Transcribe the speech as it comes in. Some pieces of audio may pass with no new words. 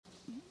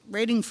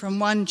Reading from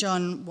 1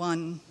 John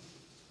 1.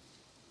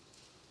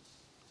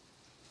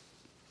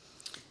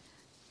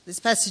 This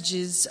passage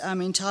is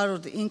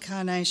entitled The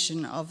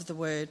Incarnation of the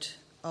Word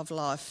of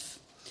Life.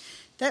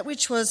 That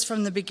which was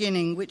from the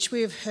beginning, which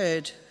we have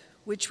heard,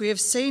 which we have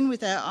seen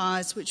with our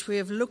eyes, which we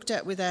have looked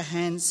at with our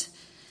hands,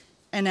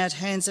 and our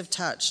hands have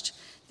touched.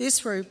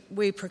 This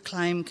we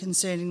proclaim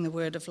concerning the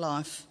word of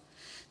life.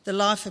 The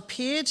life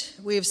appeared,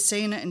 we have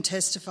seen it and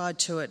testified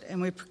to it, and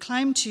we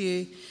proclaim to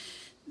you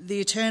the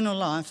eternal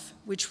life,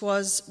 which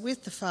was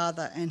with the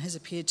Father and has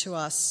appeared to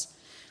us.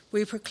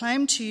 We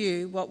proclaim to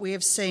you what we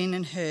have seen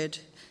and heard,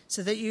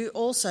 so that you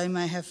also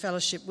may have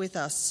fellowship with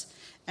us.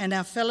 And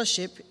our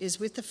fellowship is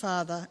with the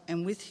Father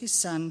and with his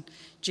Son,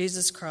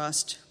 Jesus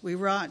Christ. We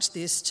write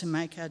this to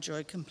make our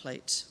joy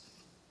complete.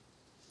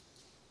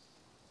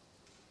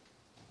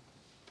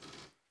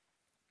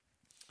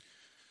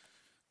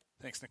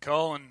 Thanks,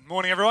 Nicole, and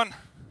morning, everyone.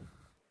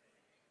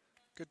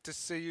 Good to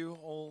see you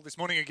all this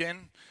morning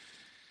again.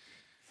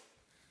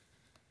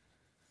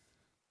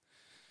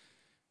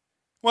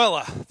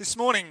 Well, this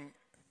morning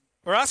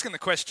we're asking the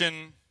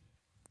question,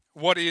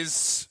 what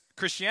is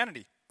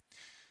Christianity?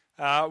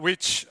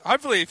 Which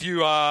hopefully if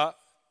you are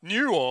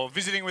new or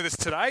visiting with us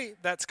today,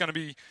 that's going to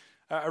be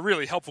a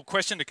really helpful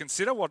question to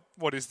consider.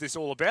 What is this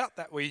all about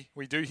that we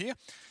do here?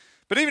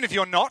 But even if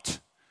you're not,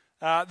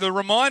 the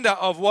reminder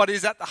of what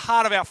is at the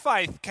heart of our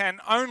faith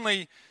can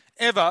only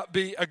ever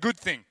be a good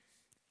thing.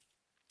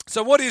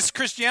 So what is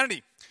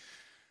Christianity?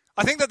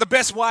 I think that the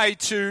best way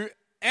to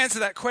answer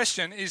that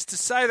question is to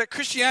say that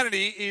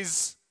Christianity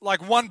is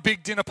like one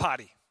big dinner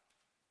party.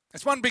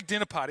 It's one big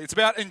dinner party. It's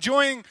about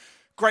enjoying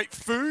great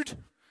food,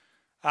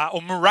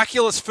 or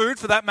miraculous food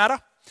for that matter,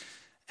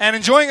 and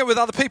enjoying it with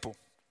other people.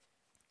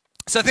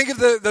 So think of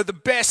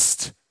the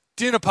best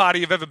dinner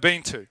party you've ever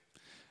been to.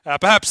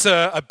 Perhaps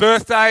a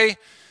birthday,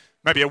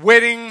 maybe a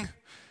wedding,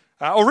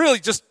 or really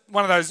just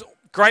one of those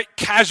great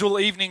casual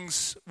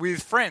evenings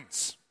with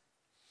friends.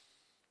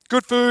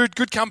 Good food,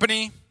 good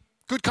company,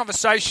 good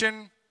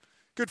conversation,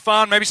 good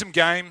fun, maybe some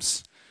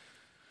games.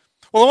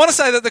 Well, I want to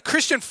say that the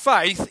Christian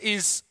faith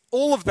is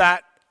all of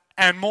that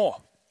and more.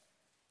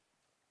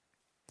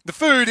 The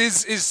food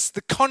is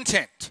the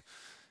content.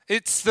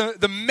 It's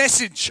the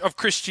message of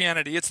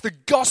Christianity. It's the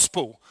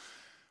gospel,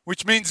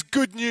 which means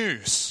good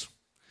news.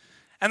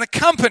 And the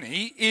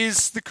company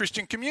is the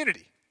Christian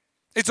community.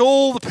 It's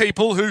all the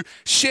people who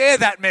share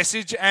that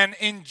message and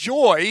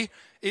enjoy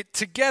it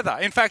together.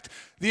 In fact,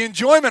 the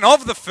enjoyment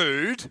of the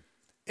food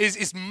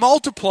is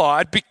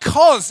multiplied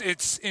because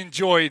it's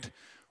enjoyed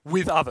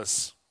with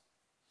others.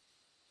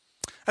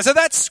 And so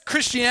that's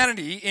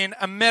Christianity in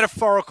a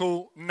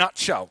metaphorical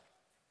nutshell.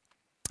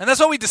 And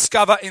that's what we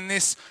discover in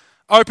this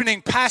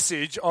opening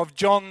passage of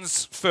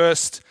John's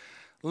first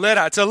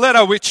letter. It's a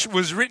letter which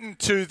was written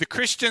to the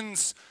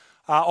Christians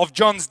of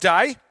John's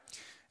day,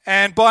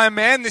 and by a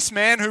man, this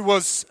man who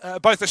was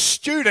both a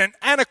student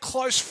and a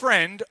close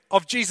friend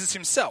of Jesus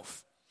himself.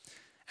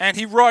 And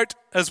he wrote,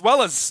 as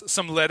well as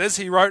some letters,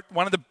 he wrote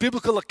one of the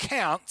biblical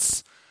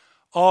accounts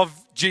of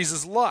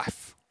Jesus'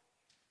 life.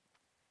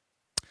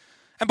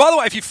 And by the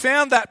way, if you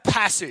found that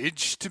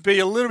passage to be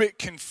a little bit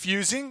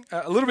confusing,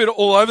 a little bit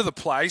all over the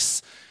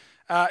place,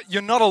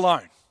 you're not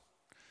alone.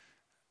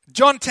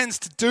 John tends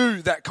to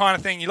do that kind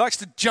of thing. He likes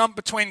to jump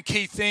between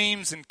key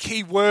themes and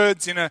key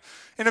words in a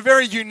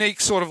very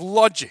unique sort of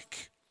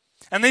logic.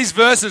 And these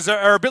verses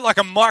are a bit like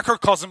a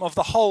microcosm of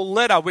the whole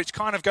letter, which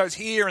kind of goes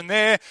here and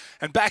there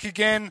and back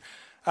again.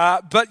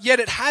 But yet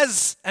it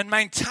has and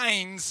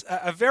maintains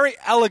a very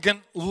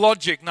elegant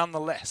logic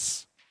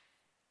nonetheless.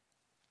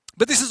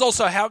 But this is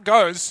also how it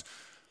goes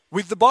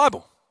with the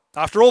Bible.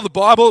 After all, the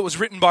Bible, it was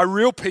written by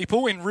real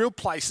people in real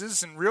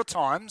places and real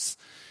times.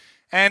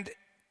 And,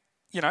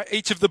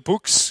 each of the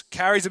books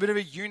carries a bit of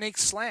a unique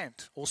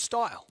slant or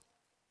style.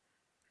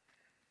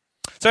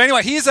 So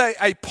anyway, here's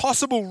a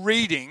possible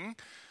reading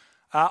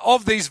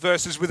of these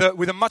verses with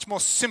a much more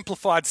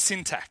simplified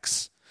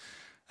syntax.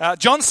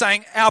 John's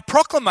saying, our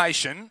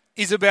proclamation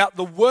is about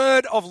the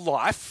word of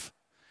life,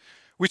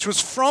 which was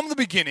from the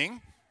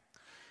beginning,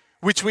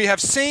 which we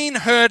have seen,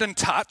 heard, and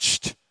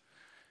touched,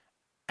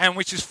 and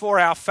which is for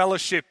our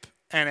fellowship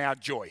and our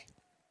joy.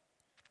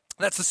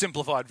 That's the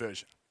simplified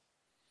version.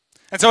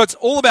 And so it's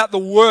all about the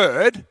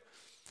word,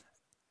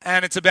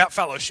 and it's about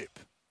fellowship.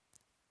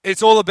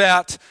 It's all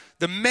about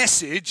the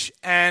message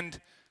and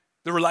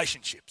the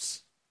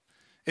relationships.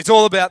 It's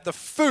all about the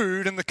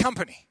food and the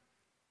company.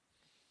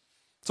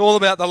 It's all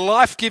about the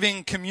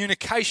life-giving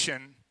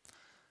communication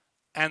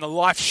and the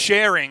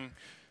life-sharing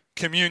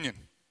communion.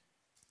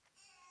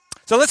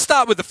 So let's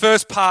start with the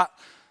first part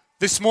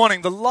this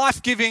morning, the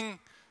life-giving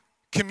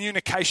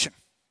communication.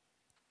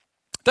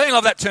 Don't you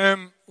love that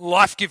term,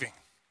 life-giving?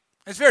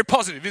 It's very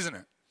positive, isn't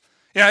it?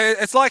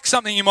 It's like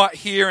something you might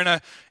hear in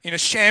a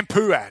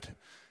shampoo ad.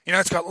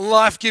 It's got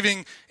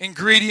life-giving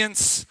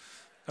ingredients,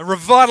 a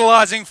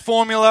revitalizing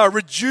formula, a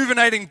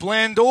rejuvenating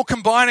blend, all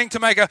combining to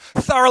make a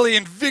thoroughly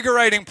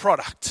invigorating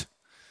product.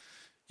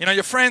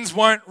 Your friends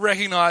won't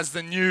recognize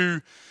the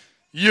new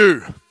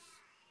you.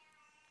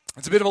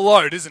 It's a bit of a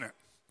load, isn't it?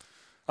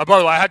 By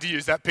the way, I had to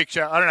use that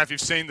picture. I don't know if you've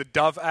seen the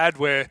Dove ad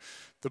where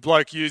the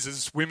bloke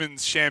uses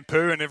women's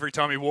shampoo and every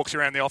time he walks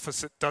around the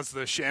office it does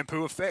the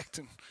shampoo effect.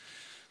 And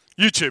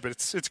YouTube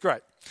it, it's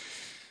great.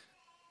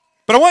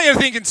 But I want you to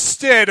think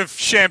instead of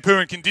shampoo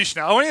and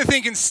conditioner, I want you to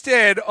think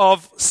instead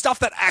of stuff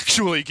that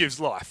actually gives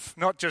life,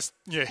 not just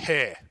your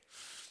hair.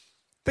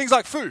 Things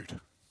like food.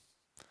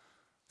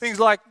 Things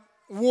like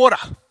water.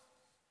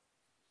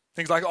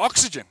 Things like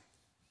oxygen.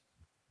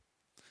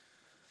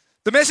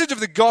 The message of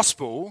the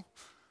gospel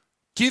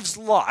gives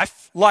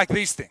life like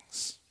these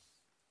things.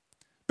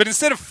 But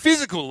instead of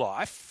physical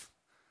life,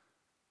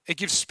 it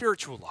gives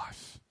spiritual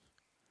life.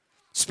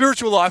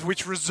 Spiritual life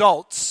which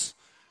results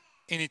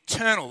in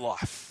eternal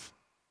life,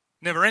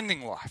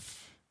 never-ending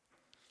life.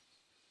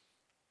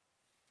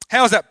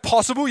 How is that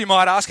possible, you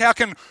might ask? How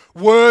can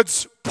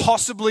words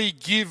possibly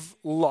give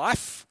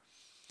life?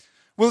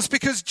 Well, it's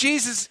because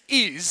Jesus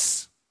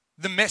is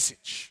the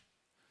message.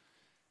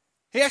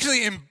 He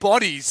actually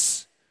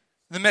embodies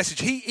the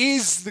message. He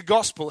is the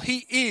gospel.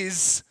 He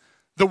is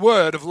the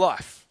word of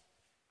life.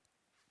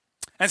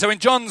 And so in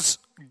John's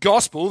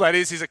gospel, that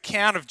is his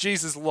account of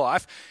Jesus'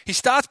 life, he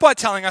starts by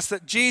telling us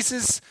that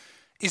Jesus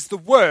is the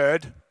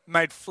word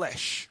made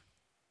flesh,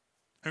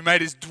 who made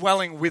his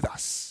dwelling with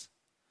us.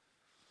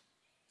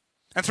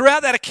 And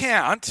throughout that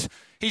account,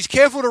 he's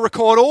careful to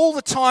record all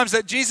the times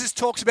that Jesus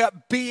talks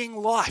about being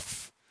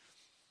life,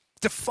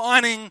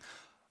 defining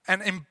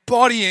and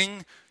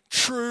embodying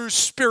true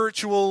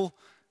spiritual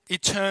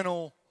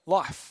eternal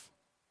life.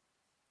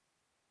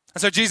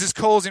 And so Jesus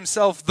calls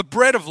himself the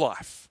bread of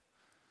life,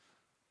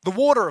 the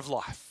water of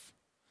life,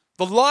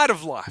 the light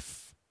of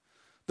life,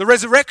 the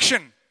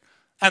resurrection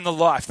and the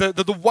life,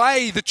 the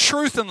way, the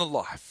truth and the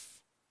life.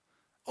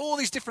 All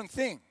these different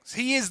things.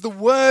 He is the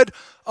word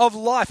of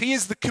life. He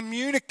is the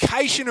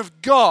communication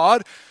of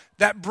God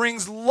that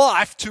brings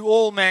life to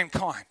all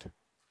mankind.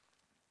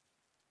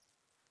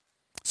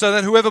 So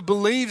that whoever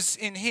believes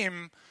in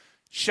him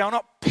shall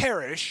not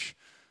perish,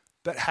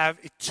 but have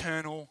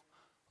eternal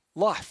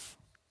life.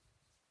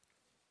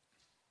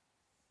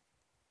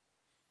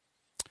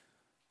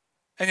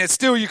 And yet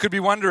still you could be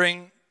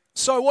wondering,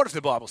 so what if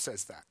the Bible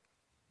says that?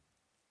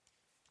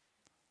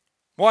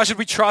 Why should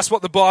we trust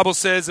what the Bible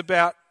says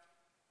about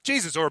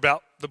Jesus or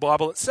about the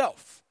Bible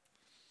itself?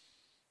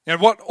 And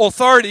what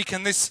authority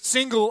can this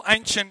single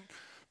ancient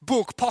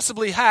book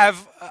possibly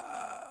have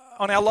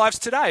on our lives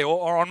today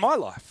or on my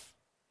life?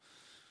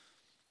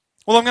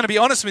 Well, I'm going to be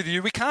honest with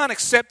you. We can't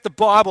accept the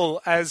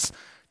Bible as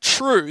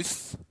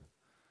truth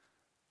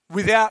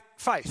without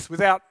faith,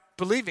 without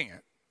believing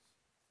it.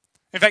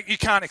 In fact, you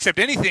can't accept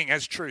anything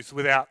as truth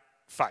without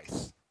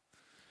faith.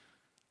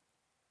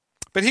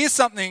 But here's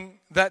something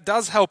that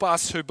does help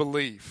us who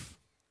believe.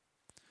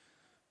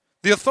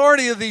 The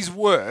authority of these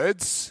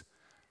words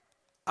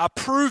are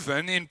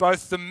proven in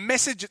both the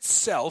message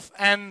itself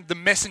and the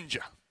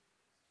messenger,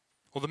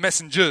 or the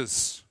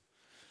messengers.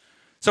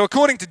 So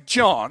according to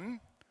John,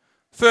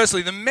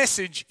 firstly, the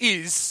message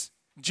is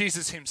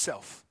Jesus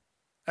himself,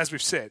 as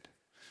we've said.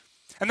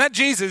 And that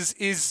Jesus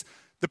is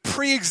the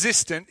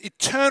pre-existent,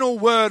 eternal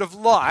word of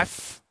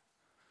life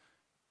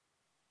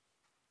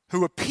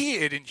who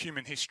appeared in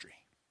human history.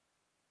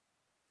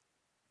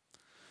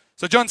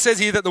 So John says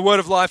here that the word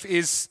of life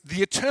is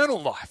the eternal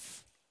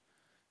life.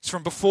 He's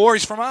from before,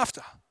 he's from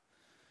after.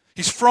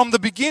 He's from the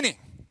beginning.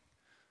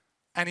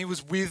 And he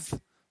was with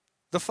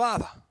the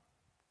Father.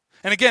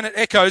 And again, it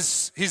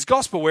echoes his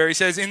gospel where he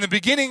says, in the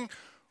beginning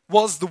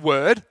was the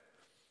Word,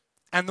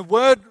 and the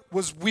Word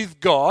was with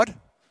God,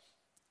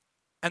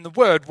 and the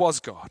Word was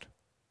God.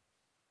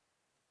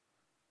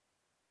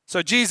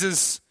 So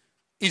Jesus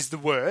is the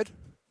Word.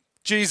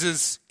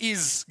 Jesus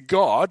is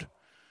God.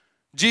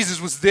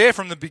 Jesus was there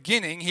from the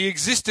beginning. He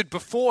existed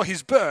before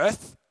his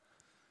birth,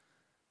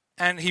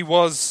 and he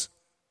was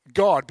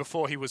God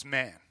before he was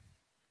man.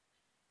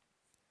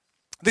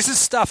 This is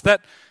stuff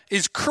that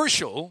is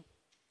crucial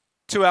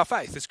to our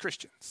faith as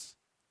Christians.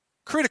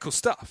 Critical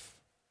stuff.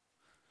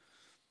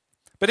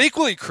 But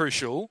equally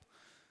crucial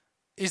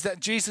is that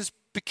Jesus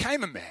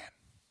became a man.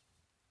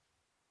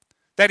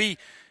 That he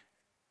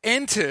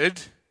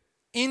entered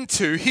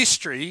into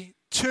history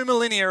 2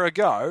 millennia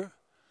ago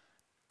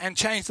and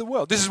changed the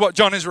world. This is what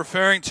John is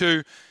referring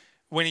to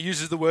when he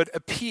uses the word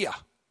appear.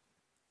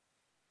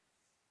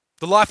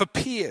 The life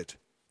appeared.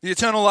 The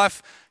eternal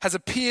life has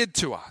appeared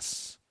to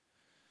us.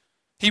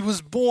 He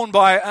was born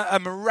by a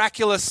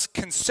miraculous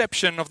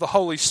conception of the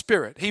Holy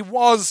Spirit. He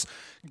was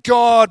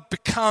God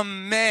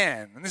become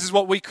man. And this is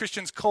what we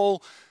Christians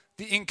call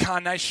the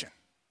incarnation.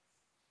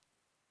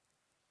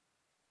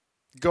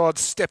 God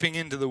stepping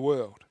into the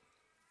world.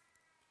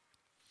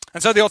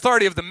 And so the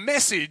authority of the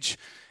message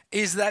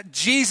is that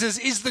Jesus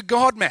is the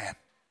God-man.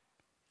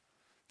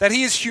 That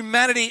he is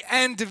humanity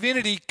and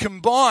divinity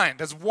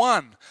combined as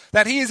one.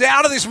 That he is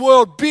out of this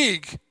world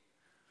big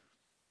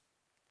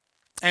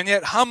and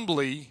yet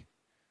humbly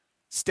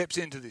steps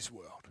into this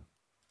world.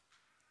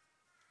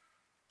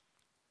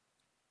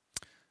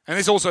 And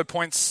this also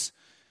points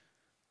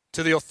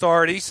to the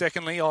authority,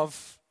 secondly,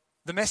 of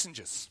the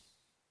messengers.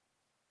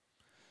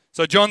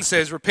 So John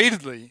says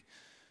repeatedly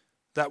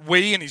that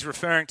we, and he's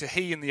referring to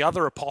he and the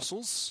other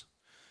apostles,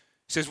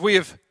 he says we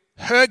have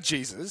heard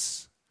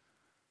Jesus,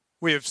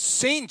 we have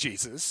seen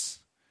Jesus,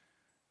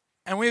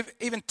 and we have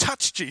even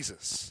touched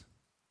Jesus.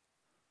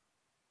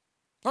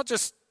 Not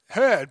just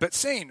heard, but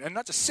seen. And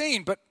not just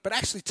seen, but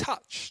actually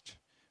touched.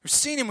 We've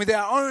seen him with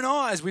our own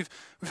eyes. We've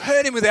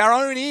heard him with our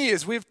own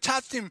ears. We've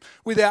touched him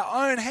with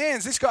our own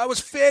hands. This guy was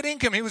fair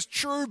income. He was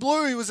true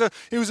blue. He was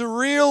a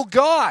real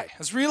guy,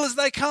 as real as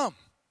they come.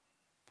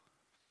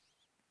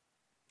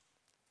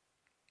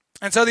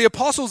 And so the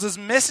apostles as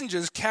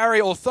messengers carry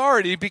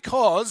authority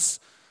because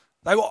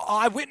they were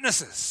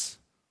eyewitnesses.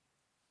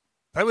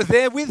 They were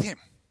there with him.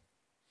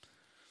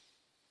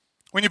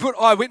 When you put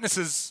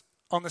eyewitnesses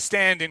on the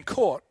stand in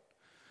court,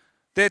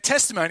 their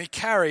testimony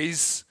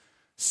carries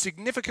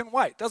significant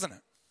weight, doesn't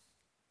it?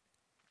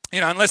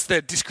 Unless they're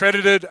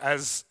discredited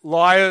as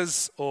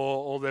liars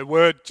or their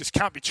word just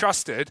can't be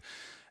trusted,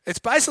 it's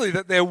basically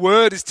that their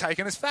word is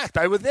taken as fact.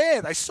 They were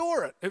there, they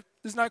saw it.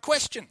 There's no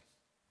question.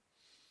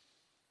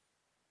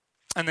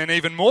 And then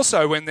even more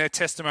so when their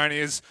testimony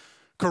is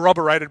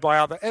corroborated by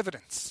other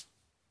evidence.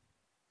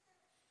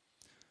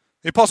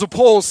 The Apostle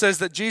Paul says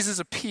that Jesus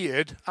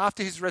appeared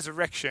after his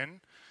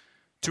resurrection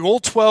to all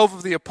 12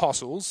 of the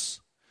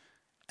apostles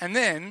and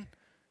then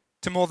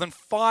to more than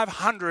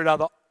 500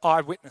 other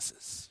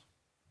eyewitnesses.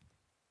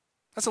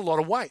 That's a lot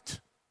of weight.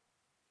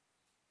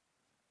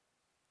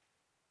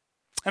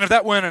 And if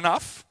that weren't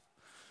enough,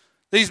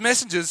 these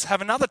messengers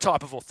have another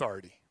type of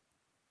authority.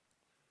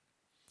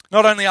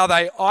 Not only are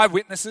they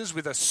eyewitnesses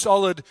with a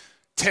solid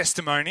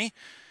testimony,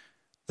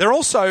 they're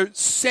also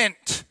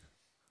sent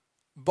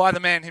by the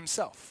man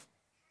himself.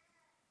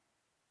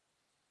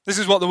 This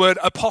is what the word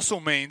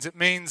apostle means. It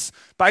means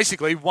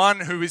basically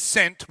one who is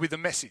sent with a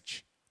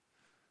message.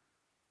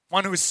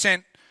 One who is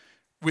sent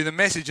with a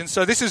message. And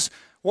so this is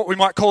what we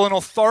might call an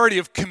authority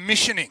of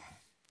commissioning.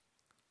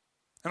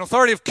 An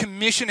authority of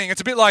commissioning.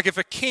 It's a bit like if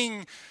a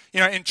king,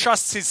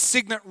 entrusts his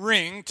signet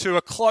ring to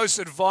a close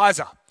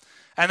advisor.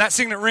 And that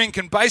signet ring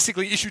can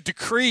basically issue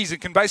decrees.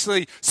 It can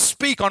basically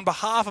speak on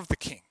behalf of the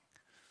king.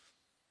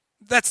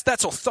 That's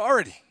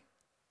authority.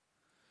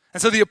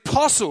 And so the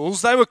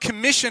apostles, they were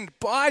commissioned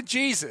by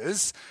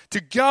Jesus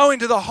to go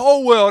into the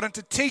whole world and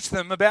to teach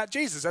them about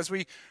Jesus, as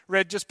we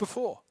read just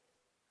before.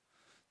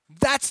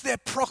 That's their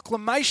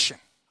proclamation.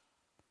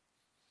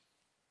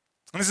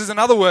 And this is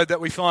another word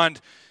that we find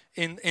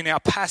in our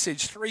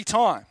passage 3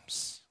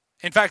 times.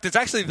 In fact, it's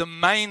actually the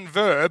main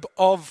verb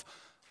of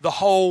the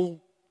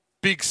whole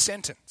big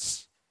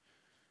sentence.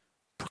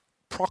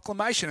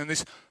 Proclamation. And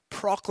this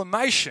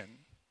proclamation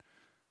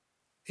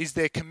is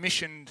their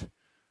commissioned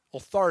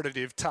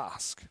authoritative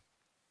task.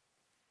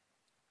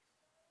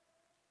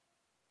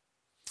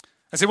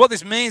 And so what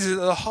this means is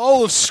that the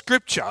whole of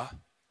Scripture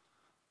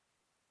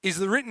is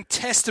the written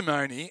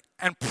testimony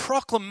and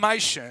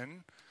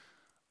proclamation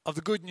of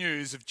the good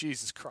news of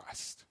Jesus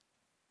Christ.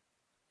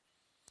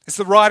 It's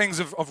the writings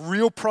of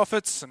real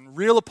prophets and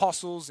real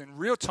apostles in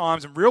real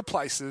times and real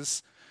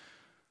places,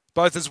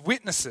 both as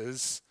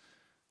witnesses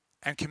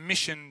and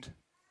commissioned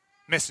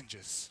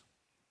messengers.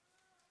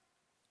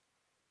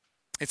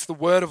 It's the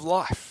word of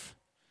life,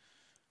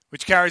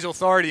 which carries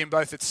authority in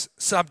both its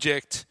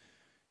subject,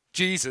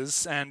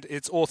 Jesus, and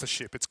its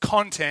authorship, its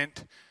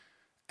content,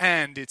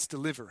 and its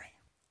delivery.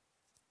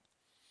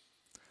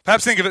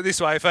 Perhaps think of it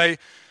this way. If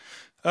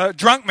a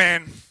drunk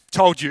man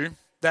told you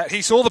that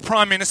he saw the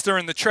Prime Minister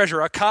and the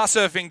Treasurer car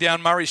surfing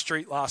down Murray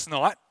Street last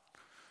night,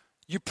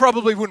 you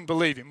probably wouldn't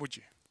believe him, would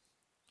you?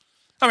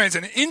 I mean, it's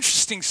an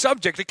interesting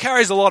subject. It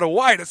carries a lot of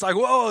weight. It's like,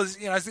 whoa, is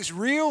this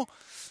real?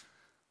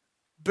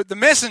 But the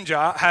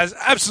messenger has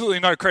absolutely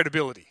no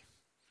credibility.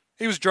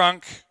 He was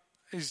drunk.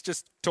 He's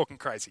just talking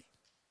crazy.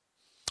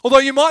 Although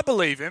you might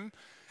believe him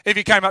if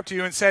he came up to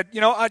you and said,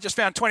 I just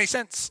found 20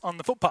 cents on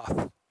the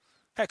footpath.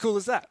 How cool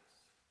is that?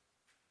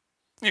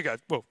 You go,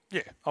 well,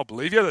 yeah, I'll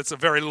believe you. That's a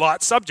very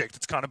light subject.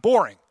 It's kind of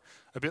boring,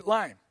 a bit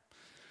lame.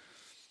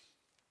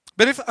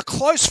 But if a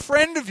close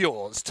friend of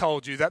yours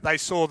told you that they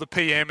saw the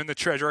PM and the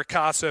Treasurer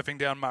car surfing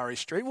down Murray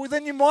Street, well,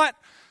 then you might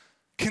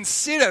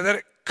consider that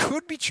it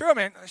could be true. I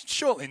mean,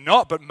 surely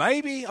not, but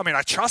maybe. I mean,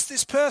 I trust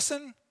this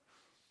person.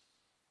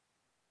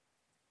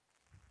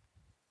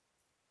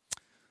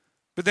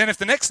 But then if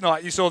the next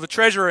night you saw the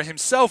Treasurer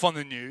himself on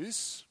the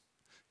news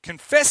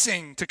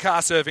confessing to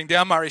car surfing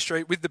down Murray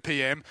Street with the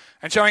PM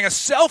and showing a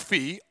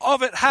selfie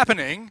of it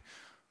happening,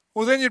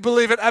 well, then you'd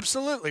believe it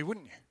absolutely,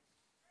 wouldn't you?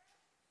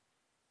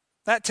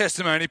 That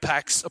testimony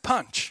packs a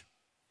punch.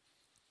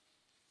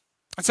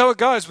 And so it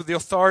goes with the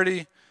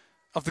authority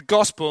of the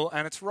gospel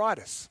and its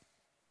writers.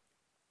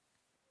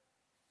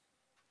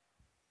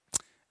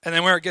 And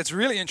then where it gets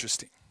really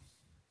interesting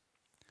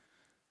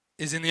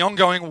is in the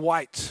ongoing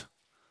weight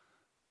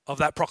of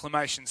that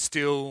proclamation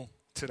still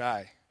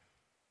today.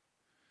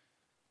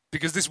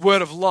 Because this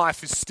word of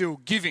life is still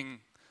giving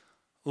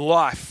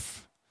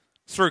life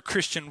through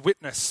Christian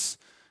witness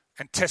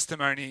and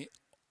testimony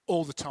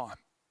all the time,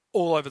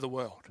 all over the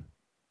world.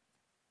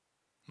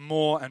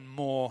 More and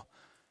more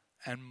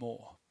and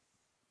more.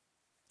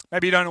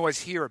 Maybe you don't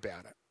always hear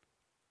about it.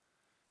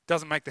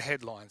 Doesn't make the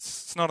headlines.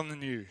 It's not on the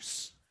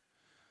news.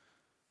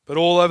 But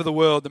all over the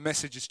world, the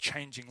message is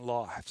changing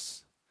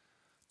lives.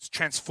 It's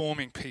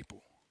transforming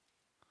people.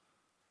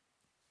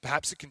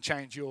 Perhaps it can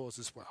change yours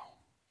as well.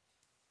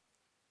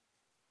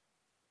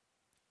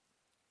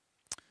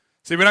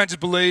 See, we don't just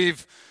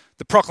believe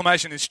the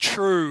proclamation is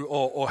true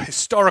or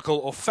historical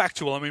or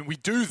factual. I mean, we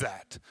do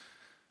that.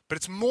 But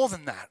it's more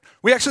than that.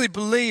 We actually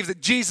believe that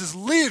Jesus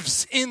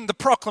lives in the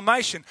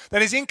proclamation,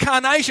 that his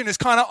incarnation is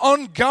kind of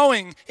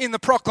ongoing in the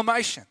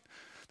proclamation.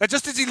 That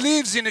just as he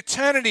lives in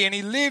eternity and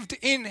he lived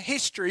in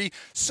history,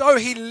 so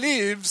he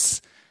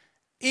lives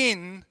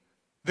in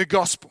the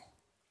gospel,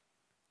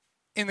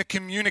 in the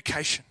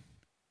communication,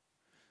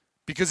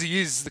 because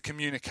he is the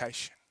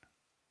communication.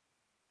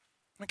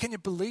 I mean, can you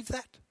believe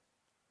that?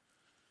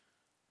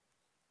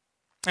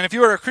 And if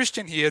you are a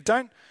Christian here,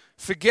 don't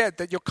forget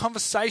that your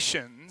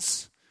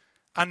conversations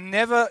are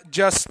never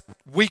just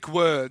weak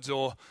words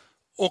or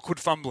awkward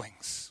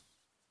fumblings.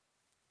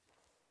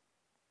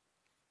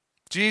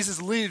 Jesus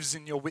lives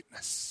in your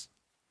witness.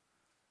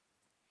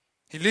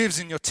 He lives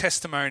in your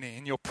testimony,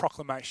 in your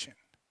proclamation.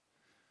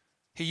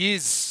 He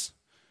is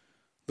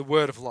the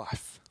word of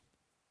life.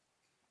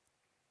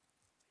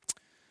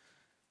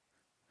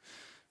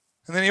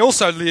 And then he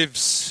also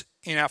lives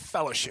in our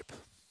fellowship,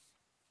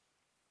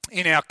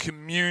 in our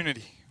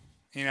community,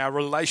 in our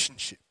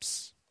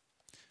relationships,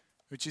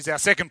 which is our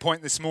second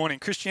point this morning.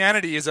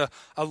 Christianity is a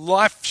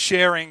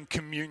life-sharing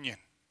communion.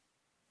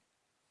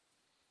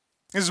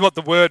 This is what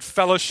the word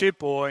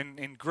fellowship, or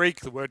in Greek,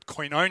 the word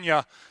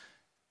koinonia,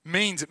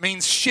 means. It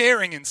means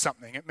sharing in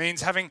something. It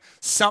means having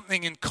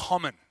something in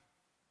common.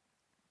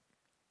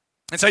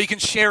 And so you can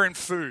share in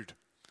food,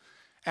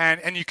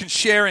 and you can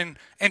share in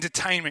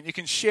entertainment. You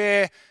can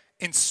share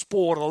in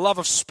sport, or the love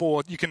of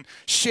sport. You can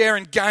share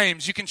in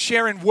games. You can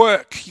share in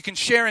work. You can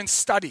share in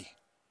study.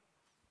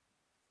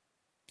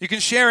 You can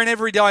share in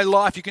everyday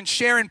life. You can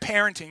share in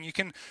parenting. You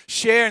can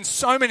share in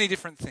so many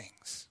different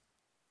things.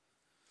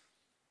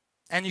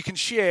 And you can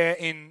share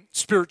in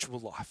spiritual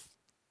life,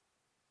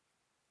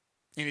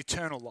 in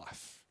eternal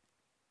life,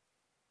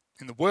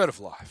 in the word of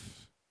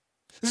life.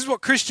 This is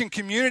what Christian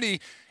community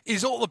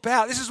is all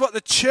about. This is what the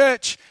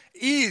church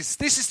is.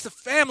 This is the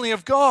family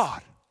of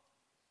God.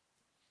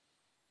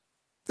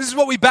 This is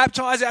what we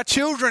baptize our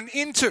children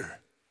into.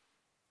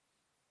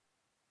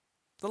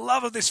 The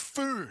love of this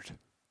food.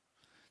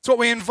 It's what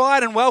we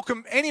invite and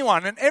welcome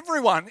anyone and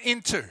everyone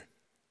into.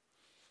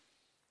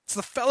 It's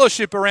the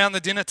fellowship around the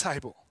dinner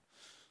table,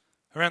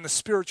 around the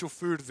spiritual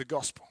food of the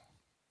gospel.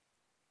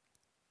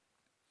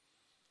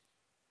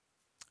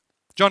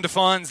 John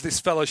defines this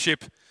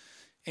fellowship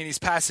in his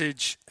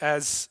passage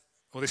as,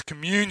 or this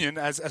communion,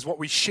 as what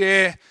we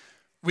share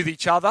with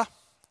each other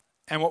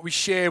and what we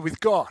share with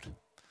God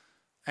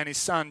and his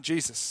son,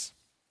 Jesus.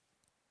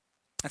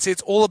 And see,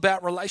 it's all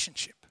about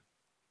relationship.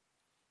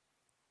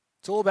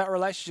 It's all about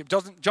relationship.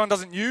 John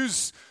doesn't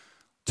use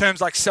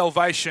terms like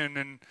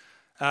salvation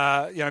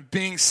and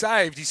being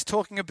saved. He's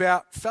talking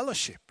about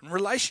fellowship and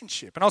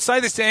relationship. And I'll say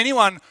this to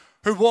anyone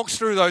who walks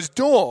through those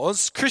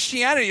doors: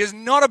 Christianity is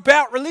not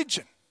about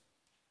religion.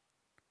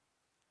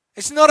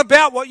 It's not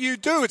about what you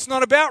do. It's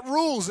not about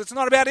rules. It's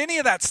not about any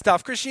of that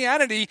stuff.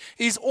 Christianity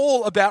is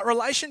all about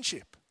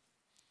relationship.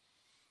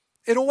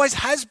 It always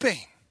has been.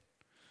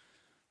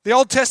 The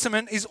Old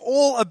Testament is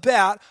all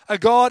about a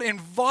God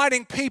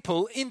inviting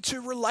people into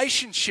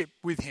relationship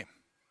with him.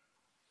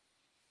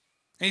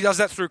 And he does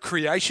that through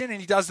creation,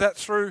 and he does that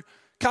through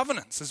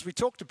covenants, as we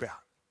talked about.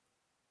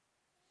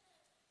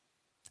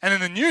 And in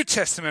the New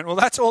Testament, well,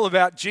 that's all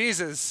about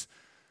Jesus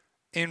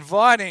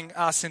inviting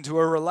us into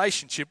a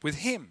relationship with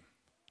him.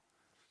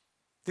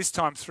 This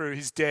time through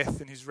his death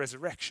and his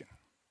resurrection.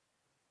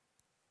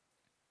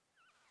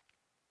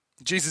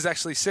 Jesus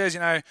actually says,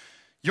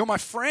 you're my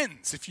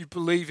friends if you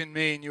believe in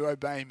me and you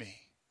obey me.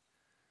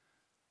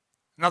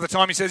 Another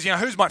time he says,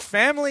 who's my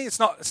family? It's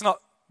not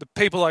the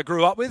people I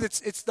grew up with.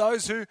 It's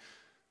those who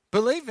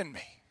believe in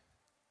me.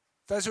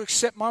 Those who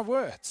accept my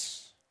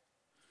words.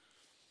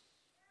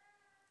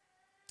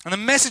 And the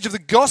message of the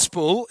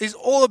gospel is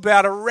all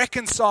about a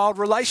reconciled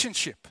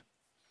relationship.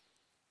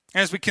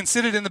 As we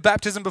considered in the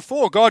baptism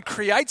before, God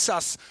creates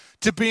us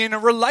to be in a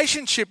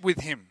relationship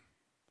with him.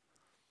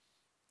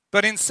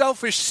 But in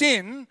selfish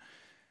sin,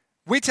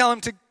 we tell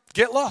him to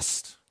get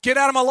lost. Get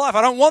out of my life.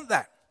 I don't want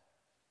that.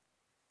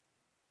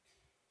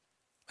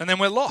 And then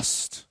we're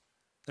lost.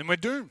 Then we're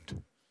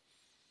doomed.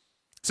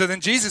 So then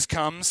Jesus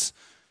comes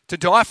to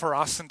die for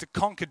us and to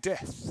conquer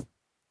death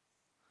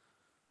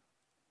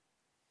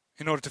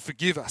in order to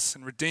forgive us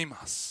and redeem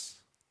us,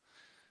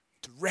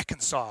 to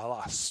reconcile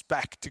us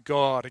back to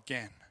God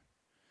again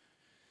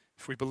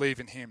if we believe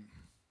in him.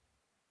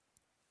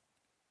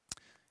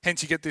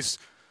 Hence you get this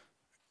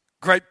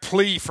great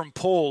plea from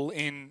Paul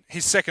in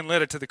his second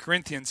letter to the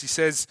Corinthians. He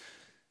says,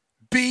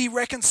 be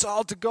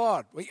reconciled to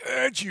God. We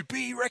urge you,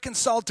 be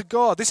reconciled to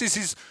God. This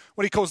is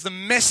what he calls the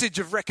message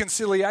of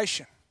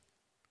reconciliation,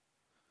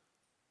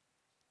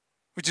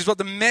 which is what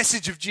the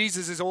message of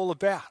Jesus is all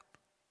about.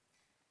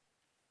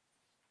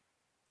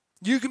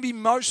 You can be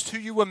most who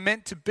you were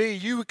meant to be.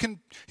 You can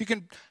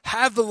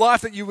have the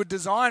life that you were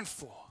designed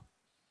for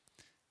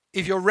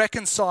if you're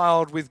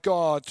reconciled with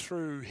God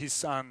through his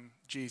Son,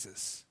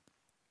 Jesus.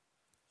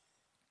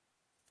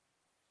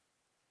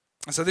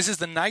 And so this is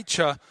the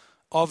nature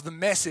of the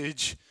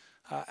message.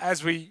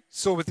 As we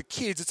saw with the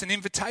kids, it's an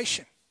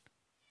invitation.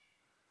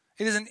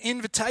 It is an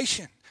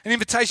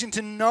invitation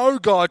to know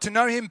God, to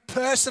know him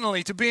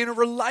personally, to be in a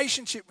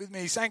relationship with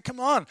me, saying, come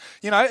on,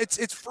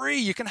 it's free,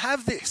 you can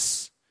have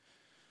this.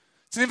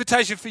 It's an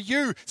invitation for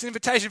you, it's an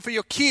invitation for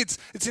your kids,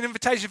 it's an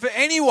invitation for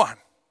anyone,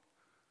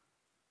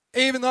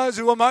 even those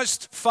who are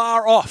most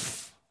far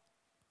off.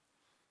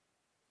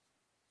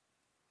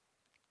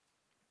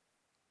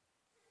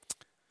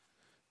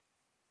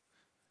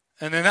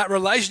 And then that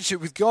relationship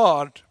with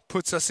God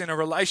puts us in a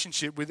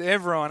relationship with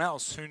everyone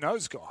else who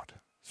knows God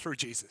through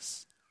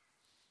Jesus.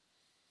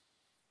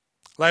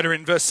 Later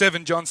in verse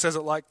 7, John says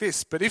it like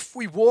this: but if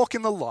we walk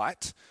in the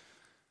light,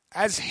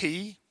 as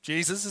he,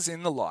 Jesus, is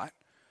in the light,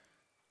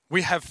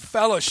 we have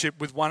fellowship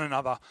with one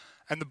another,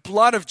 and the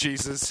blood of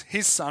Jesus,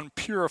 his Son,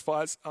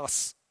 purifies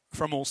us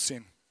from all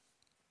sin.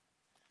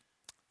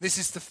 This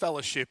is the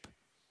fellowship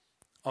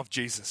of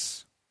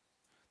Jesus.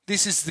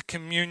 This is the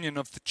communion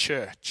of the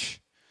church.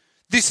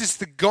 This is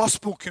the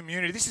gospel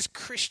community. This is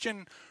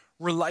Christian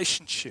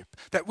relationship,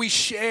 that we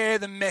share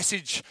the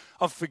message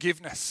of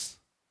forgiveness.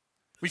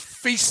 We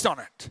feast on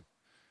it.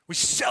 We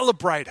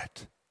celebrate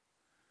it.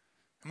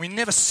 And we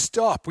never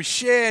stop. We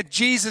share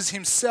Jesus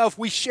himself.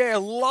 We share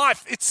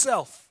life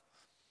itself.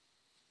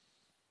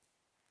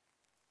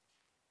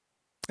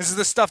 This is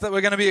the stuff that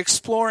we're going to be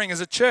exploring as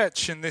a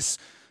church in this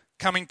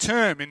coming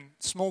term in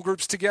small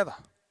groups together.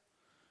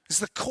 This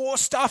is the core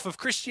stuff of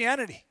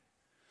Christianity.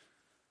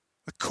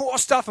 The core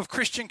stuff of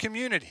Christian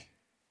community.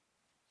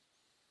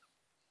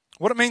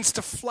 What it means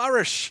to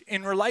flourish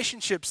in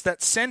relationships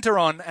that center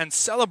on and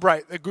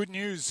celebrate the good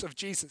news of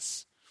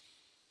Jesus.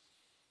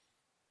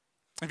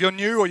 If you're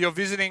new or you're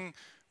visiting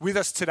with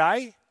us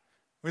today,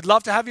 we'd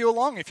love to have you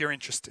along if you're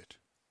interested.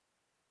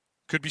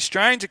 Could be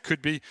strange, it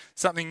could be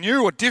something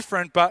new or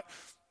different, but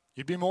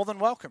you'd be more than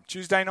welcome.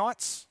 Tuesday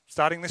nights,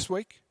 starting this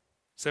week,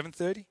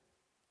 7:30.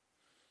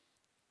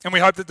 And we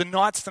hope that the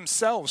nights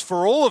themselves,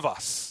 for all of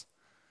us,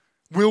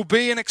 will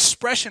be an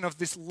expression of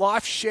this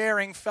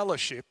life-sharing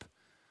fellowship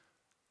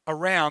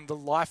around the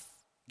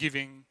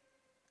life-giving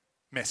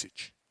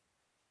message.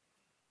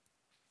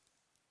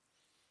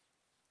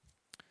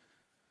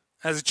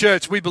 As a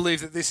church, we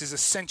believe that this is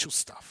essential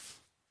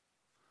stuff.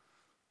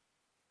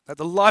 That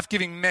the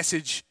life-giving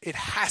message, it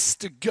has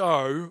to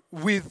go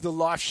with the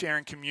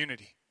life-sharing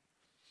community.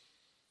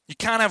 You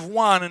can't have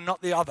one and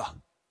not the other.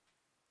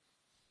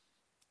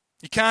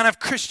 You can't have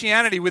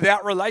Christianity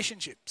without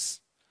relationships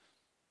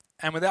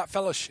and without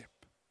fellowship.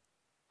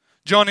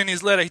 John, in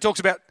his letter, he talks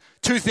about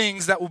two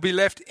things that will be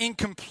left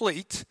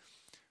incomplete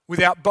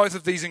without both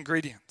of these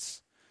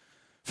ingredients.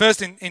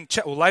 First,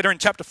 later in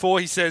chapter 4,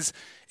 he says,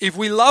 if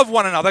we love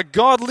one another,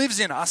 God lives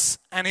in us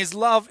and his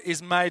love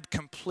is made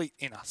complete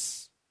in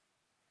us.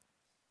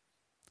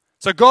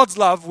 So God's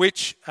love,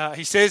 which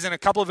he says in a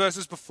couple of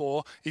verses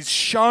before, is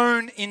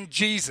shown in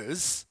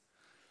Jesus,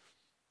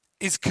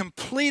 is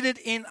completed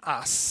in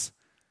us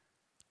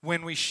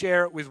when we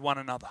share it with one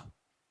another.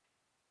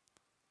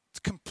 It's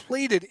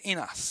completed in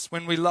us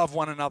when we love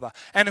one another.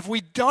 And if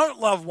we don't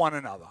love one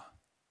another,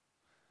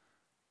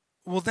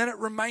 well, then it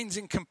remains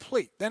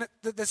incomplete. Then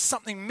there's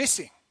something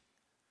missing.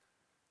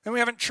 Then we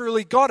haven't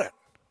truly got it.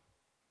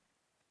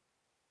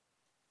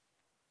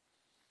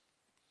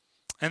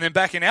 And then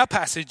back in our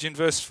passage in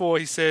verse 4,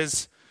 he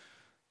says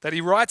that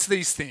he writes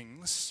these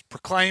things,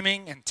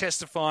 proclaiming and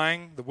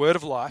testifying the word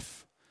of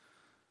life,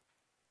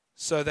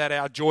 so that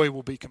our joy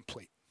will be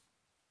complete.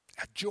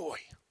 Our joy.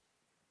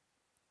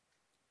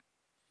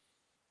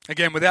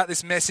 Again, without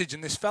this message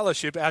and this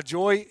fellowship, our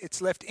joy,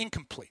 it's left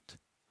incomplete.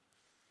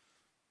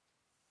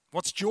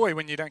 What's joy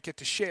when you don't get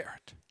to share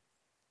it?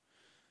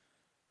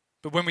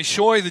 But when we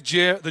share the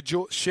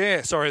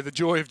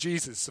joy of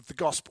Jesus, of the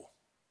gospel,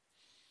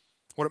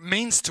 what it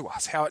means to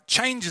us, how it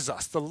changes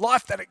us, the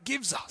life that it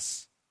gives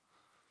us,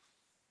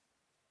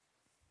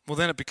 well,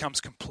 then it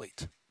becomes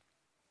complete.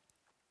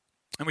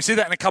 And we see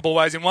that in a couple of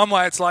ways. In one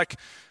way, it's like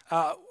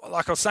I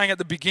was saying at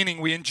the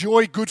beginning, we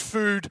enjoy good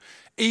food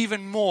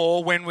even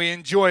more when we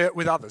enjoy it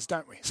with others,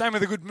 don't we? Same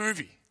with a good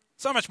movie.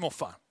 So much more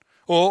fun.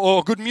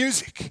 Or good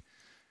music.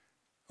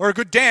 Or a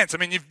good dance. I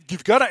mean,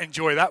 you've got to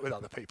enjoy that with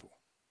other people.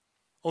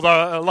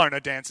 Although alone a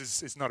dance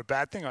is not a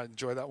bad thing. I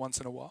enjoy that once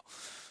in a while.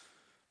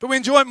 But we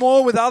enjoy it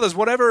more with others,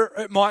 whatever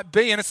it might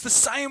be. And it's the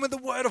same with the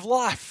word of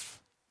life.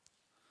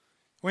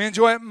 We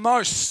enjoy it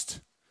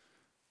most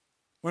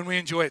when we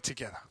enjoy it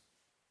together.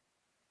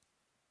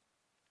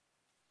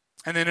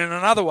 And then in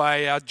another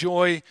way, our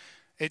joy,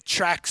 it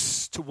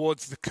tracks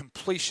towards the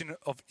completion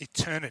of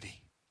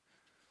eternity.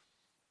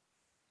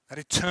 That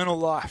eternal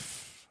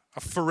life,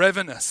 of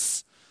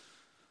foreverness.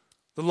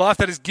 The life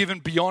that is given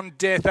beyond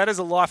death, that is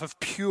a life of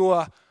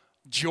pure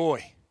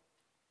joy.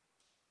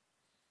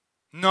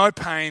 No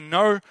pain,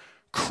 no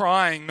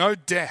crying, no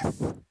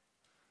death.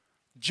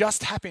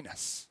 Just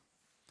happiness.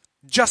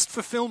 just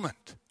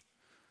fulfillment,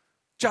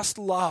 just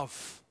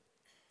love,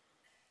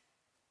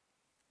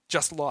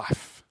 just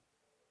life.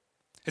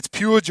 It's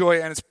pure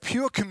joy and it's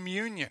pure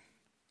communion,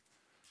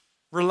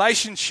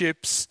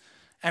 relationships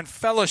and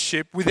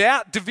fellowship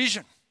without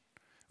division,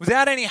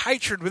 without any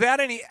hatred, without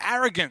any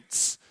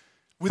arrogance,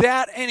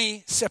 without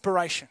any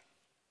separation.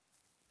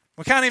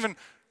 We can't even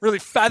really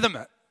fathom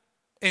it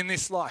in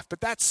this life,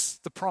 but that's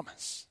the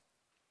promise.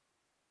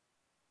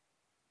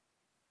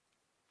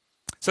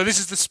 So this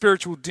is the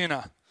spiritual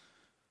dinner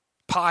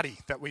party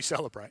that we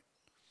celebrate.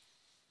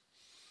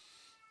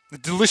 The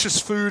delicious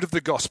food of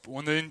the gospel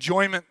and the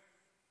enjoyment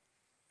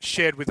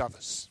shared with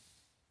others.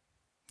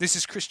 This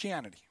is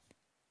Christianity.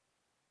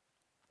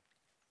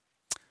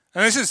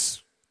 And this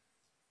is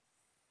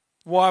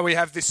why we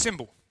have this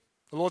symbol,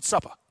 the Lord's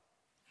Supper.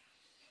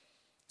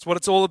 It's what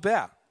it's all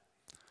about.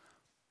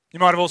 You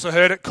might have also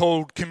heard it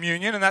called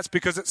communion, and that's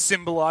because it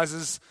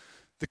symbolizes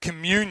the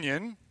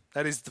communion,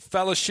 that is the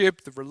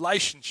fellowship, the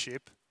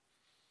relationship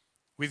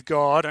with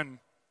God and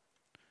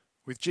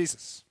with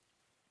Jesus.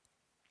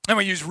 And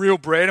we use real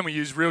bread and we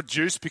use real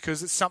juice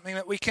because it's something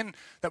that we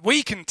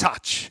can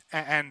touch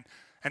and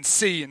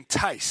see and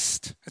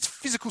taste. It's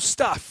physical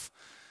stuff,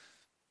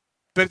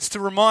 but it's to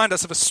remind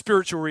us of a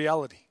spiritual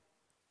reality.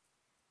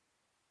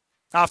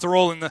 After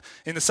all, in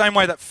the same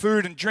way that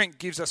food and drink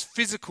gives us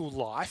physical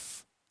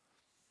life,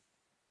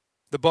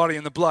 the body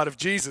and the blood of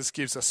Jesus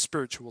gives us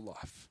spiritual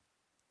life.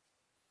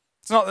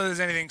 It's not that there's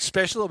anything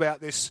special about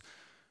this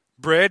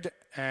bread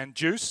and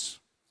juice.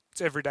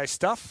 It's everyday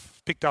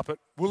stuff, picked up at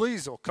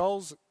Woolies or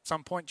Coles at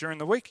some point during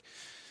the week.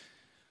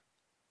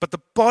 But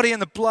the body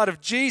and the blood of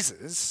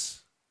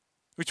Jesus,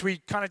 which we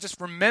kind of just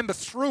remember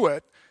through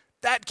it,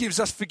 that gives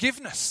us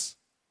forgiveness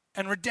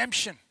and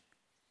redemption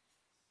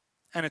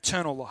and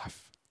eternal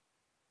life.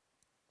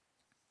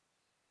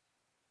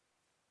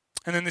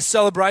 And then this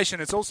celebration,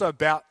 it's also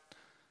about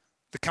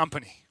the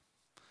company.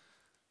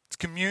 It's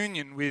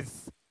communion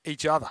with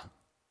each other.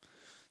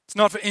 It's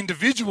not for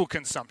individual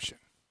consumption,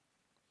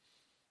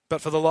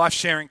 but for the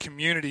life-sharing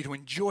community to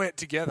enjoy it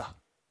together,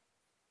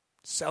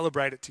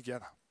 celebrate it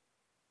together.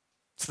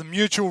 It's the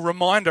mutual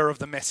reminder of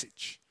the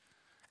message.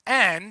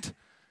 And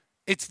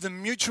it's the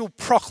mutual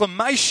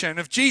proclamation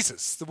of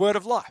Jesus, the word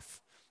of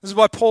life. This is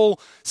why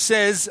Paul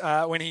says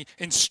when he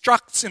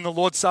instructs in the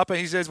Lord's Supper,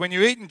 he says, when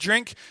you eat and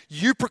drink,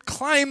 you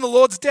proclaim the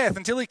Lord's death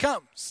until he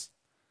comes.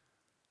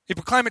 You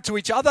proclaim it to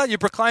each other, you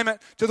proclaim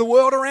it to the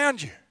world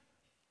around you.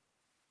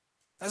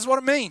 That's what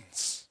it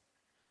means.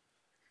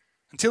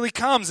 Until he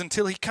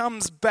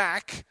comes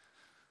back,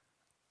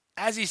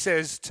 as he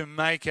says, to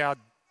make our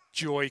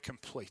joy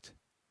complete.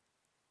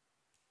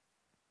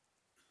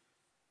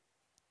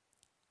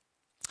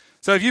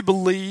 So if you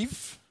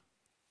believe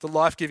the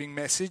life-giving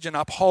message and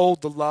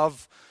uphold the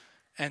love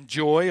and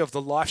joy of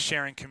the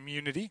life-sharing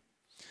community,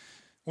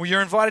 well,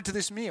 you're invited to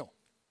this meal.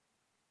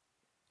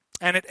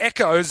 And it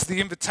echoes the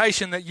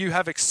invitation that you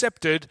have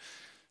accepted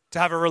to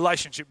have a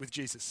relationship with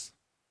Jesus.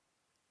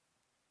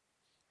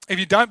 If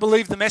you don't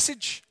believe the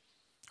message,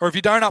 or if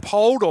you don't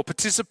uphold or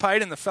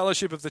participate in the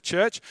fellowship of the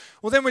church,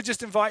 well, then we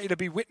just invite you to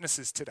be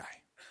witnesses today.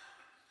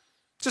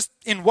 Just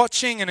in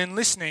watching and in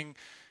listening,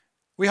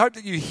 we hope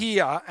that you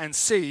hear and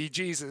see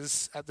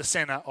Jesus at the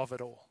center of it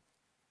all.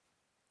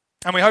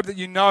 And we hope that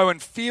you know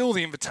and feel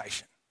the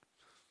invitation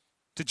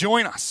to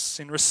join us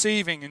in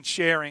receiving and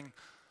sharing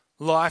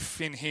life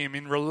in him,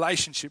 in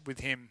relationship with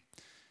him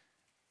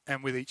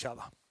and with each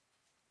other.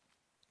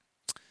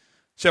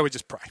 Shall we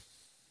just pray?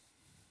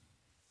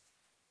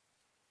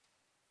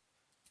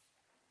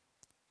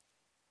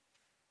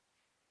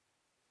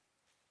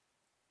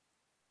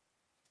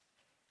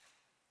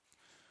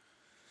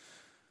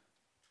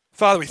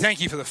 Father, we thank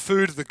you for the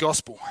food of the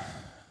gospel,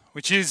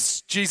 which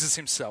is Jesus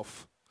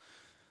himself.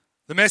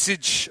 The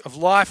message of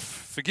life,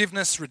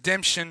 forgiveness,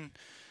 redemption,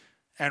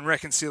 and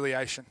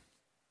reconciliation.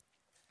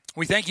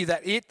 We thank you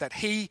that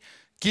he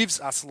gives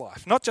us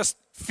life, not just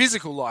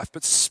physical life,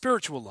 but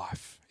spiritual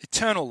life,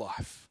 eternal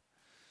life.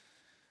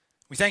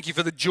 We thank you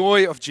for the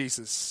joy of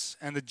Jesus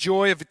and the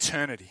joy of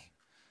eternity,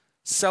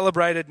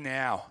 celebrated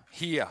now,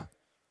 here,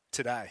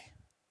 today.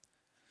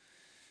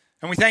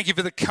 And we thank you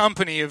for the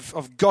company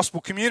of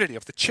gospel community,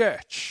 of the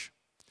church.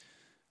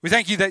 We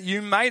thank you that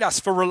you made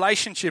us for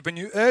relationship and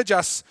you urge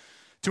us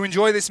to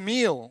enjoy this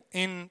meal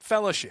in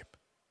fellowship.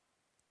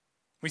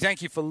 We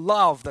thank you for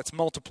love that's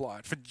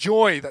multiplied, for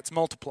joy that's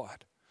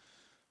multiplied,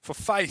 for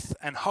faith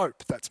and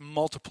hope that's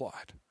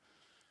multiplied.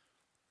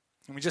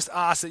 And we just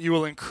ask that you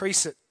will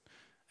increase it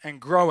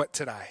and grow it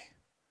today.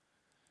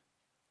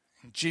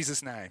 In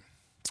Jesus' name,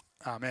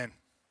 amen.